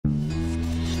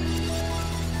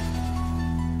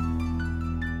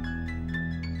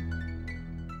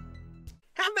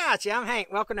How about you? I'm Hank.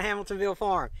 Welcome to Hamiltonville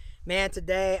Farm. Man,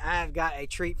 today I've got a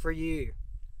treat for you.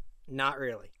 Not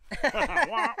really.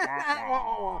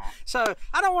 So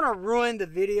I don't want to ruin the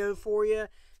video for you,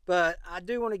 but I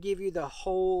do want to give you the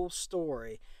whole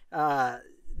story.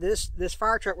 This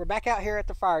fire truck, we're back out here at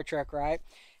the fire truck, right?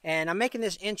 And I'm making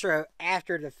this intro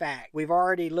after the fact. We've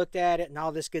already looked at it and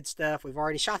all this good stuff. We've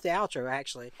already shot the outro,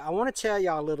 actually. I want to tell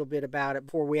y'all a little bit about it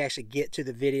before we actually get to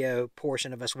the video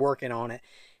portion of us working on it,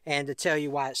 and to tell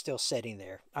you why it's still sitting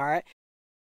there. All right.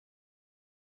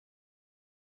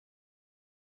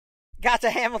 Got the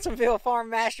Hamiltonville Farm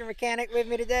Master Mechanic with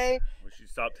me today. We should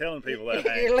stop telling people that,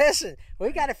 Hank. Listen,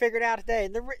 we got to figure it out today.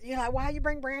 You're like, why you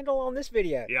bring Brandel on this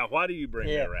video? Yeah, why do you bring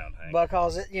me around, Hank?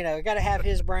 Because, got to have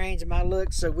his brains and my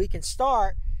looks so we can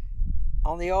start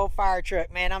on the old fire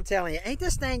truck. Man, I'm telling you, ain't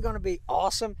this thing going to be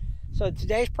awesome? So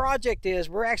today's project is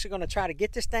we're actually going to try to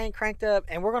get this thing cranked up,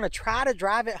 and we're going to try to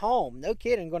drive it home. No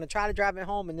kidding, going to try to drive it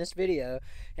home in this video.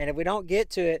 And if we don't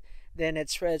get to it, then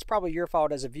it's probably your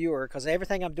fault as a viewer, because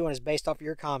everything I'm doing is based off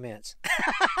your comments.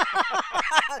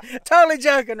 Totally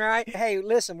joking, right? Hey,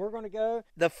 listen, we're going to go.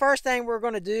 The first thing we're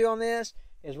going to do on this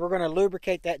is we're going to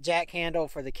lubricate that jack handle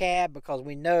for the cab, because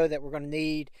we know that we're going to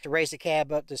need to raise the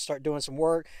cab up to start doing some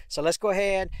work. So let's go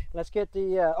ahead. Let's get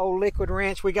the old liquid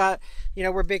wrench. We got,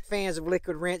 we're big fans of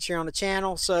liquid wrench here on the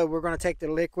channel. So we're going to take the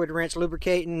liquid wrench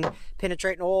lubricating,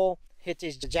 penetrating oil, hit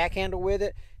this jack handle with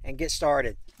it, and get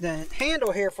started. The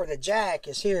handle here for the jack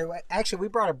is here. Actually, we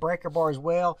brought a breaker bar as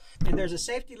well, and there's a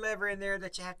safety lever in there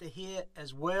that you have to hit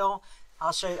as well.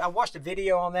 I'll show you. I watched a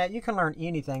video on that. You can learn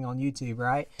anything on YouTube,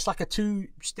 right? It's like a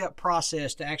two-step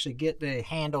process to actually get the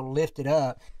handle lifted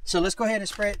up. So let's go ahead and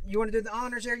spray it. You want to do the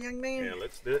honors there, young man? Yeah,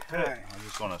 let's do it too. Right. I'm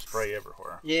just going to spray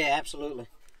everywhere. Yeah, absolutely.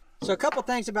 So a couple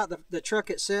things about the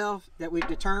truck itself that we've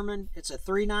determined. It's a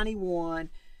 391,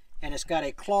 and it's got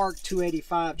a Clark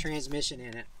 285 transmission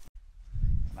in it.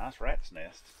 Nice rat's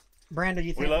nest. Brandon,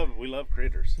 you think? We love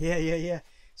critters. Yeah.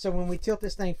 So when we tilt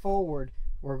this thing forward,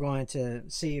 we're going to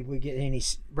see if we get any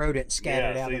rodents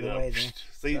scattered out of the way.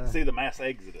 See the mass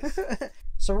exodus.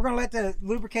 So we're going to let the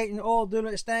lubricating oil do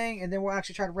its thing, and then we'll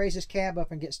actually try to raise this cab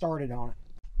up and get started on it.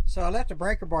 So I left the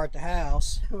breaker bar at the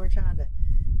house. We're trying to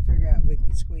figure out if we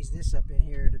can squeeze this up in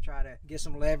here to try to get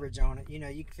some leverage on it. You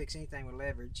can fix anything with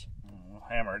leverage. We'll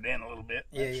hammer it in a little bit.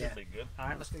 That should be good. All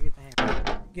right, let's go get the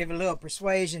hammer. Give it a little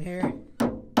persuasion here.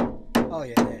 Oh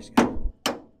yeah, there's good.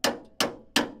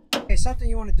 Okay, something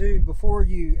you want to do before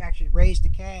you actually raise the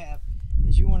cab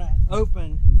is you want to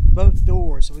open both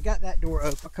doors. So we got that door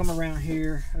open. I'll come around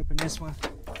here, open this one.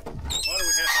 Why do we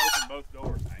have to open both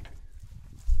doors, Hank?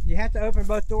 You have to open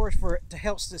both doors to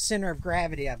help the center of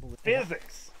gravity, I believe.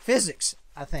 Physics,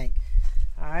 I think.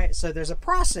 All right, so there's a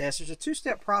process. There's a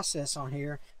two-step process on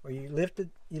here where you lift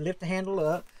the handle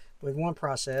up with one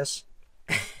process.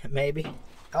 Maybe.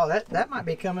 Oh, that might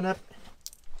be coming up,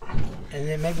 and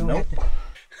then maybe we'll have to...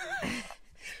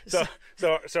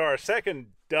 So our second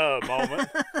moment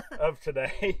of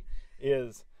today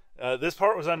is this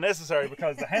part was unnecessary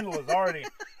because the handle is already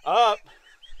up.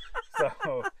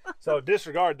 So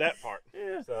disregard that part.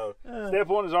 Yeah. So step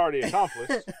one is already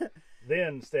accomplished.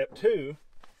 Then step two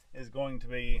is going to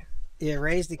be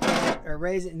raise the cab, or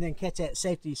raise it and then catch that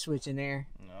safety switch in there.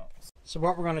 No. So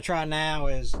what we're going to try now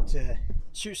is to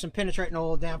shoot some penetrating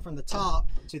oil down from the top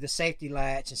to the safety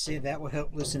latch and see if that will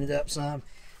help loosen it up some.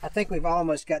 I think we've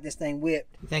almost got this thing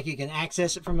whipped. You think you can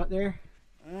access it from up there?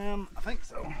 I think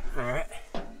so. All right.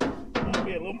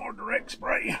 Maybe a little more direct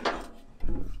spray.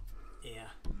 Yeah.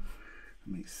 Let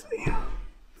me see.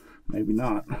 Maybe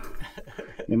not.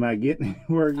 Am I getting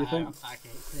anywhere, you think? I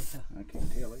can't tell. I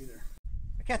can't tell either.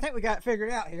 Okay, I think we got it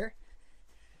figured out here.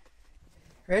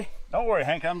 Ready? Don't worry,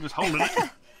 Hank. I'm just holding it.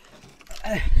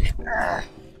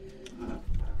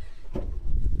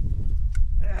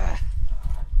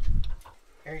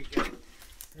 There you go.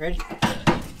 Ready?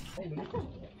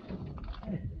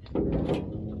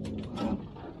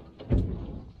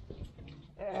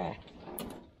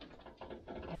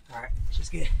 All right, she's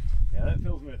good. Yeah, that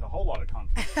fills me with a whole lot of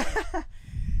confidence.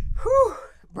 Whew,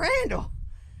 Brandel,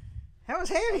 that was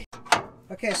heavy.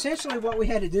 Okay, essentially what we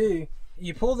had to do,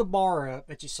 you pull the bar up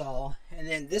that you saw, and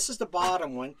then this is the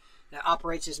bottom one that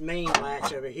operates this main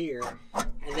latch over here,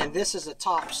 and then this is the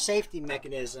top safety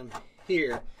mechanism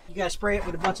here. You got to spray it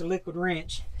with a bunch of liquid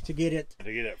wrench to get it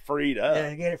freed up.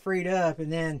 To get it freed up,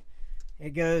 and then it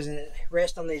goes and it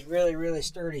rests on these really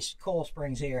sturdy coil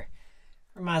springs here.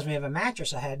 Reminds me of a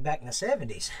mattress I had back in the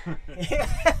 70s.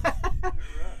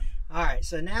 All right,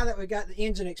 so now that we got the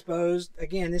engine exposed,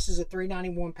 again, this is a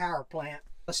 391 power plant.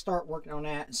 Let's start working on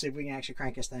that and see if we can actually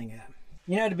crank this thing up.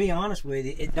 To be honest with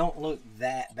you, it don't look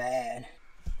that bad.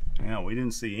 Yeah, we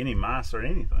didn't see any mice or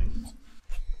anything.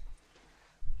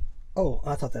 Oh,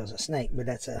 I thought that was a snake, but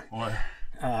that's a... What?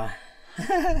 I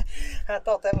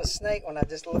thought that was a snake when I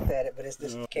just looked at it, but it's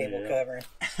just cable covering.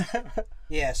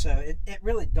 Yeah, so it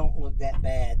really don't look that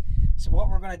bad. So what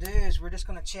we're going to do is we're just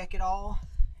going to check it all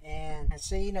and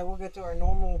see, you know, we'll go through our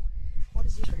normal... What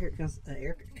is this right here? An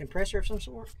air compressor of some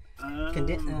sort?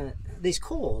 These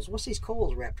coils. What's these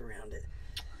coils wrapped around it?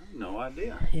 No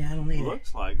idea. Yeah, I don't either.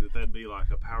 Looks like that'd be like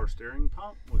a power steering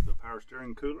pump with a power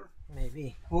steering cooler.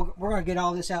 Maybe. We're going to get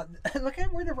all this out. Look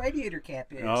at where the radiator cap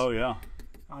is. Oh, yeah.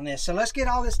 On this. So let's get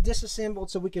all this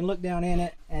disassembled so we can look down in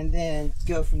it and then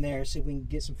go from there, see if we can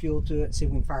get some fuel to it, see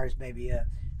if we can fire this baby up.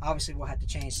 Obviously we'll have to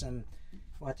change some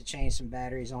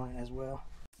batteries on it as well.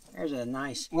 There's a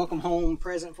nice welcome home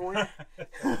present for you.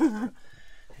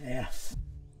 Yeah.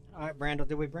 All right, Brandel,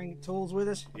 did we bring tools with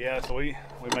us? Yeah, so we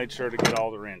made sure to get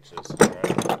all the wrenches.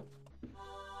 Right?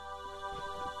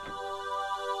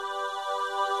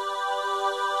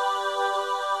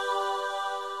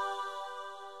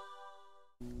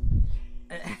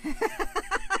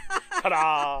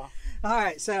 Ta-da! All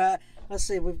right, so let's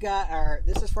see. We've got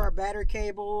this is for our battery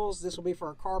cables. This will be for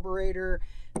our carburetor.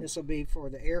 This will be for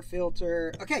the air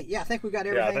filter. Okay, yeah, I think we've got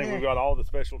everything. Yeah, I think we've got all the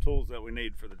special tools that we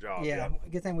need for the job. Yeah,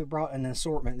 good thing we brought an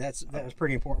assortment. That was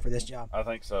pretty important for this job. I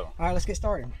think so. All right, let's get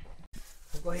started.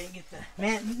 We'll go ahead and get the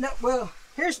man. No, well,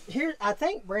 here's I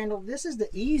think, Brandel, this is the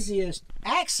easiest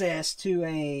access to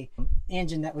a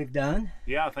engine that we've done.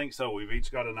 Yeah, I think so. We've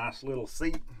each got a nice little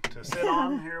seat to sit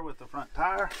on here with the front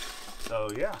tire. So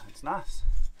yeah, it's nice.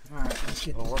 All right,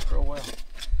 it'll work real well.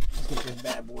 Let's get this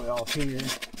bad boy off here.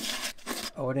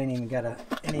 Oh, it ain't even got a...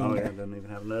 It doesn't even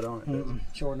have a nut on it, does it?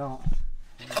 Sure not.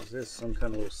 What is this? Some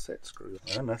kind of little set screw.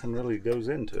 Well, nothing really goes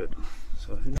into it.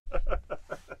 So.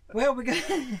 Well, we go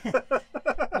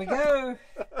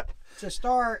to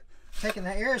start taking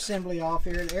the air assembly off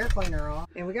here, the air cleaner off,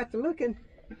 and we got to looking,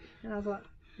 and I was like,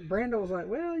 Brandel was like,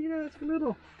 well, you know,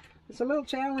 it's a little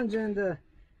challenging to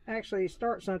actually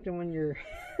start something when you're...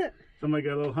 Somebody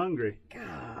got a little hungry.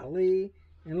 Golly.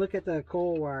 And look at the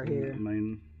coil wire here.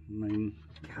 Main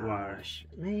wire.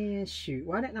 Man, shoot.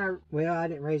 Why didn't I... Well, I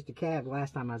didn't raise the cab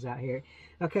last time I was out here.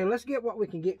 Okay, let's get what we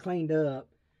can get cleaned up.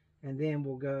 And then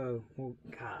we'll go... Well,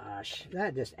 gosh,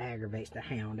 that just aggravates the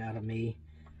hound out of me.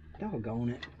 Doggone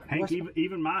it. Hank,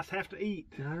 even mice have to eat.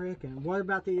 I reckon. What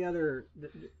about the other...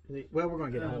 well, we're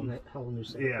going to get a whole new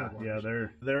set. Yeah,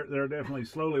 they're definitely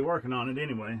slowly working on it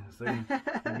anyway. See,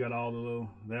 we've got all the little...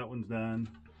 That one's done.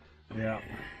 Yeah.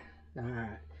 All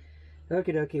right.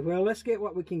 Okie dokie. Well, let's get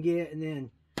what we can get, and then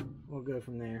we'll go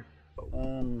from there.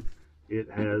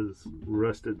 It has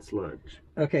rusted sludge.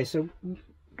 Okay, so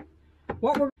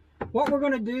what we're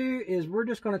going to do is we're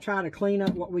just going to try to clean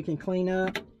up what we can clean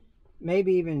up.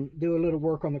 Maybe even do a little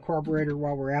work on the carburetor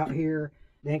while we're out here.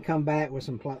 Then come back with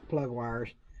some plug wires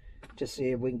to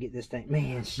see if we can get this thing.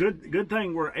 Man, good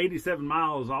thing we're 87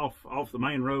 miles off the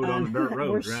main road on the dirt road.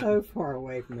 We're right? so far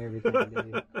away from everything,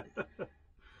 dude.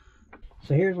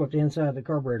 So here's what the inside of the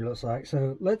carburetor looks like.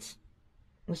 So let's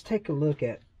take a look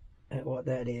at what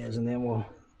that is, and then we'll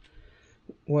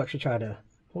actually try to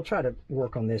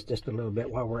work on this just a little bit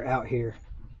while we're out here.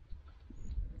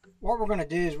 What we're going to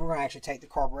do is we're going to actually take the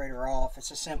carburetor off. It's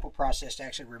a simple process to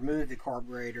actually remove the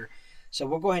carburetor. So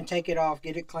we'll go ahead and take it off,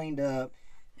 get it cleaned up,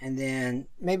 and then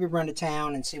maybe run to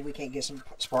town and see if we can't get some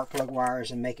spark plug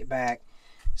wires and make it back.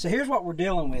 So here's what we're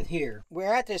dealing with here.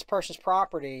 We're at this person's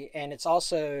property, and it's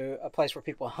also a place where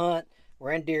people hunt.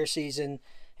 We're in deer season,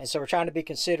 and so we're trying to be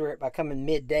considerate by coming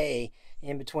midday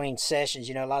in between sessions.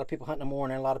 You know, a lot of people hunt in the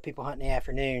morning, a lot of people hunt in the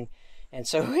afternoon, and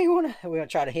so we want to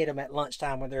try to hit them at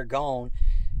lunchtime when they're gone.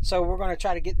 So we're going to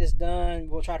try to get this done.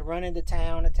 We'll try to run into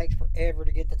town. It takes forever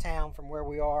to get to town from where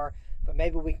we are, but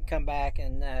maybe we can come back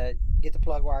and get the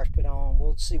plug wires put on.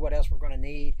 We'll see what else we're going to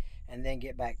need and then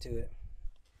get back to it.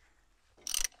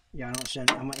 Yeah, I'm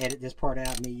going to edit this part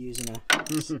out of me using a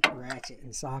ratchet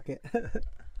and socket.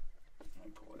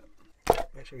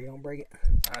 Make sure you don't break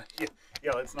it.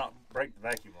 Yeah, let's not break the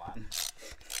vacuum line.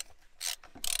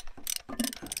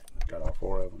 Got all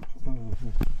four of them.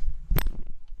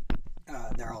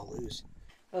 They're all loose.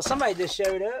 Well, somebody just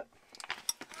showed up.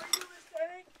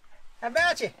 How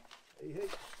about you?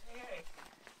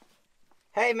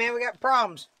 Hey, man, we got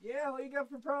problems. Yeah, what you got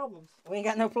for problems? We ain't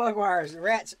got no plug wires. The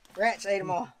rats ate them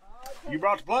all. You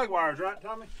brought the plug wires, right,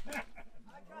 Tommy? I kind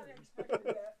of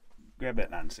expected that. Grab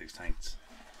that 9/16.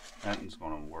 That one's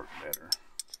going to work better.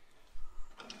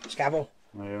 Scabble?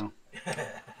 Well.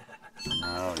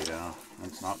 Oh, yeah.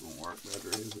 That's not going to work better,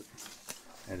 is it?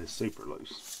 That is super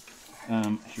loose.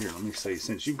 Here, let me see.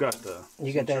 Since you've got the...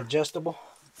 You got that adjustable?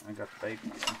 I got the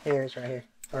baby. Here, it's right here.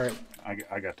 All right.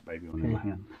 I got the baby one in my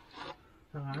hand.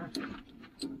 All right.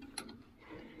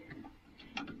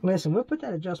 Listen, we'll put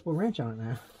that adjustable wrench on it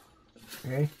now.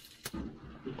 Ready?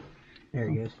 There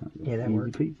it goes. Yeah, that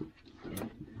worked. I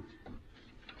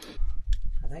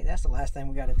think that's the last thing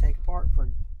we got to take apart.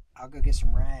 I'll go get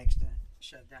some rags to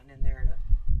shove down in there to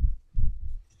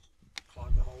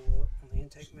clog the hole up on the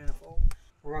intake manifold.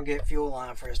 We're going to get fuel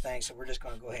line for this thing, so we're just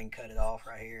going to go ahead and cut it off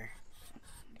right here.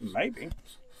 Maybe.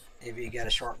 If you got a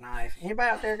sharp knife.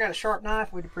 Anybody out there got a sharp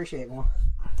knife? We'd appreciate one.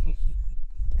 I don't.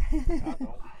 You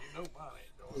know mine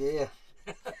ain't doing. Yeah.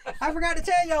 I forgot to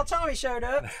tell y'all Tommy showed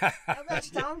up. How about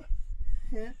you, Tommy?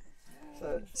 Yeah.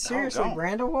 So, seriously,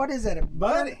 Brandel, what is that? A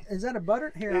butter? Is that a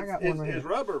butter? Here, I got one right here. It's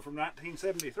rubber from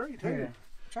 1973 too. Here.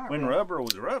 Try When rubber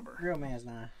was rubber. Real man's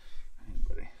knife. Hey,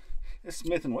 buddy. It's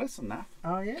Smith & Wesson knife.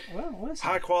 Oh, yeah? Well, listen.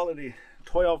 High quality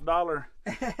 $12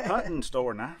 hunting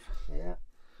store knife. Yeah.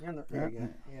 There you go.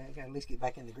 Yeah, you got to at least get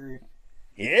back in the groove.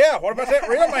 Yeah, what about that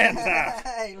real man's knife?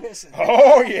 Hey, listen.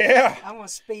 Oh, yeah. I'm going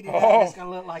to speed it up. It's going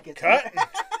to look like it's cut.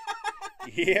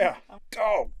 Yeah.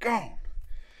 Doggone.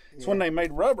 It's when they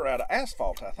made rubber out of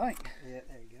asphalt, I think. Yeah,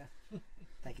 there you go.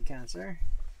 Thank you, kind sir.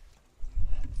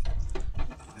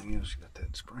 Everything else, you got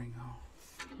that spring on.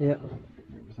 Yep.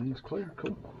 Everything's clear.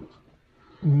 Cool.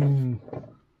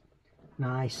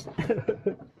 Nice.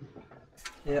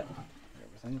 Yep.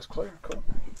 Everything's clear. Cool.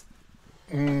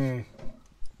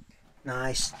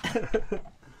 Nice. Should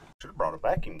have brought a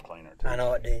vacuum cleaner too. I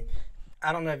know it did.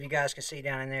 I don't know if you guys can see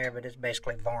down in there, but it's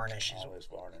basically varnish. Oh, it's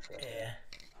varnish right there. Yeah.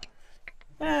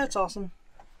 That's awesome.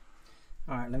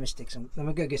 All right, let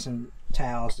me go get some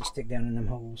towels to stick down in them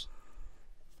holes.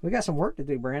 We got some work to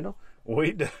do, Brandel.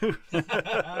 We do. Look,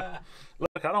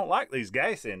 I don't like these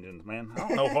gas engines, man. I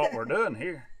don't know what we're doing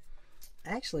here.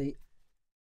 Actually,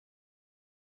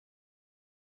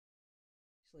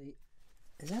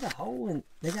 is that a hole in?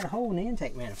 They got a hole in the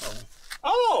intake manifold.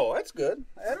 Oh, that's good.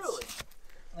 Really?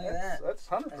 Look at that. That's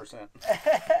 100%.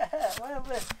 Well,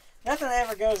 nothing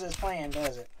ever goes as planned,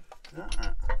 does it?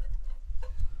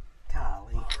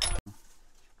 Golly.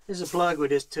 There's a plug we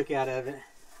just took out of it.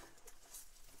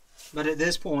 But at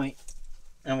this point,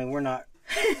 I mean, we're not.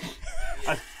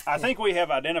 I think we have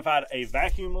identified a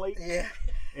vacuum leak. Yeah.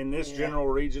 In this general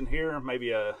region here,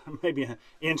 maybe an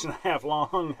inch and a half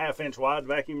long, half-inch wide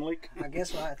vacuum leak. I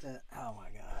guess we'll have to. Oh my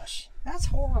gosh, that's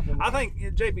horrible. I think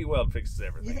JB Weld fixes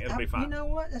everything. It'll be fine. You know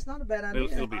what? That's not a bad idea.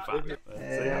 It'll be fine. Some of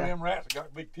them rats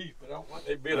got big teeth, but I don't want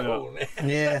they bit a hole in there.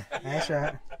 Yeah, that's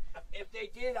right. If they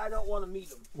did, I don't want to meet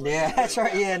them. Yeah, that's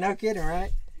right. Yeah, no kidding,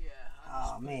 right? Yeah.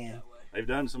 Oh man. They've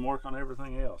done some work on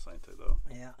everything else, ain't they, though?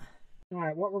 Yeah. All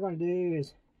right, what we're going to do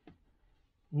is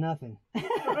nothing.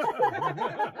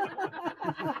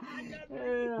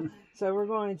 So we're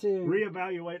going to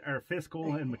reevaluate our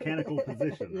fiscal and mechanical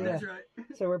position. Yeah. That's right.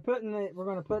 So we're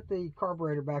going to put the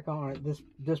carburetor back on it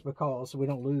just because, so we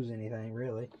don't lose anything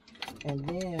really. And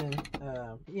then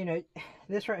you know,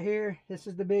 this right here, this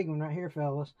is the big one right here,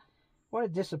 fellas. What a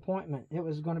disappointment. It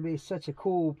was going to be such a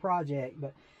cool project,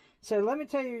 but so let me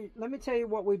tell you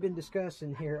what we've been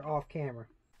discussing here off camera.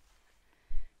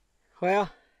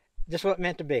 Well, just what it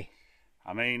meant to be.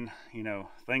 I mean, you know,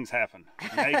 things happen.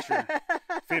 Nature,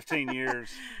 15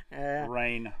 years,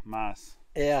 rain, mice.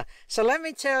 Yeah. So let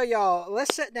me tell y'all,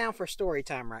 let's sit down for story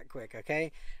time right quick,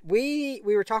 okay? We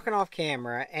were talking off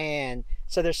camera, and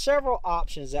so there's several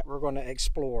options that we're going to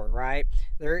explore, right?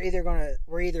 We're either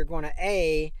going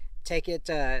to take it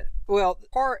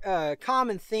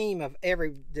common theme of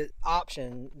every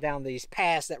option down these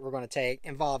paths that we're going to take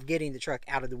involve getting the truck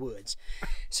out of the woods.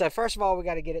 So first of all, we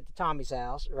got to get it to Tommy's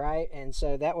house, right? And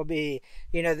so that will be,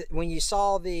 you know, when you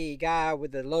saw the guy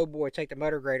with the low boy take the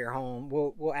motor grader home,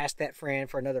 we'll ask that friend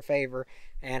for another favor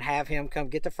and have him come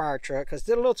get the fire truck because it's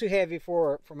a little too heavy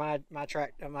for my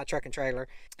truck and trailer.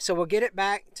 So we'll get it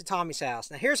back to Tommy's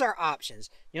house. Now here's our options.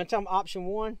 You want to tell them option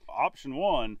one? Option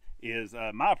one is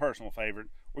my personal favorite.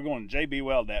 We're going to JB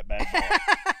Weld that bad boy.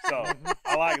 So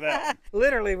I like that one.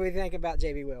 Literally, we think about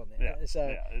JB Weld.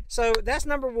 So that's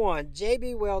number one.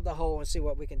 JB Weld the hole and see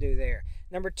what we can do there.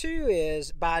 Number two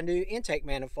is buy a new intake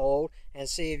manifold and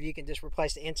see if you can just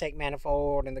replace the intake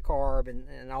manifold and the carb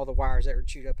and all the wires that are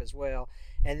chewed up as well.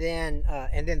 And then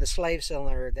the slave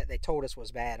cylinder that they told us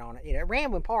was bad on it. You know, it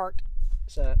ran when parked.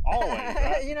 So always,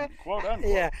 right? You know, quote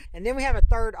unquote. Yeah. And then we have a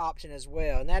third option as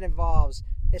well, and that involves,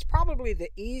 it's probably the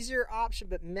easier option,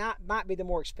 but might be the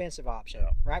more expensive option.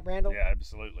 Yeah. Right, Brandel? Yeah,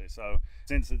 absolutely. So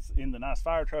since it's in the nice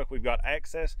fire truck, we've got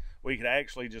access. We could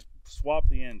actually just swap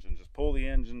the engine, just pull the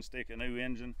engine, stick a new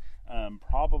engine,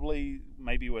 probably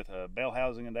maybe with a bell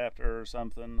housing adapter or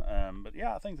something. But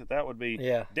yeah, I think that would be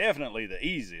definitely the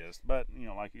easiest. But you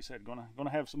know, like you said, gonna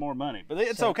have some more money. But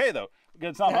it's okay though,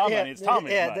 because it's not my money; it's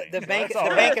Tommy's money.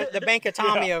 The bank of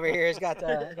Tommy over here has got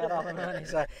all the money.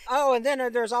 So. Oh, and then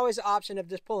there's always the option of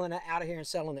just pulling it out of here and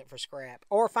selling it for scrap,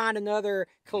 or find another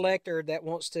collector that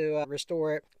wants to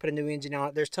restore it, put a new engine on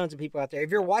it. There's tons of people out there. If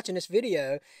you're watching this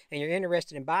video and you're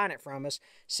interested in buying it from us,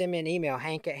 send me an email,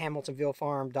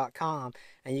 hank@hamiltonvillefarm.com,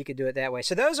 and you could do it that way.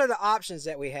 So those are the options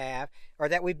that we have, or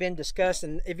that we've been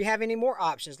discussing. If you have any more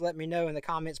options, let me know in the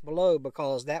comments below,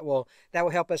 because that will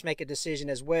help us make a decision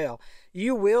as well.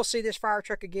 You will see this fire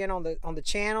truck again on the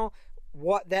channel.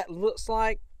 What that looks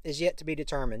like is yet to be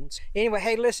determined. Anyway,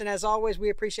 hey, listen, as always,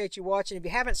 we appreciate you watching. If you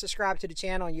haven't subscribed to the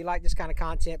channel and you like this kind of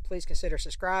content, please consider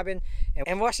subscribing.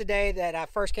 And watch the day that I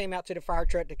first came out to the fire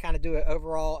truck to kind of do an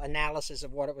overall analysis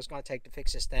of what it was going to take to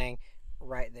fix this thing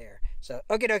right there. So,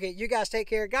 okay, you guys take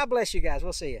care. God bless you guys.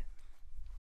 We'll see you.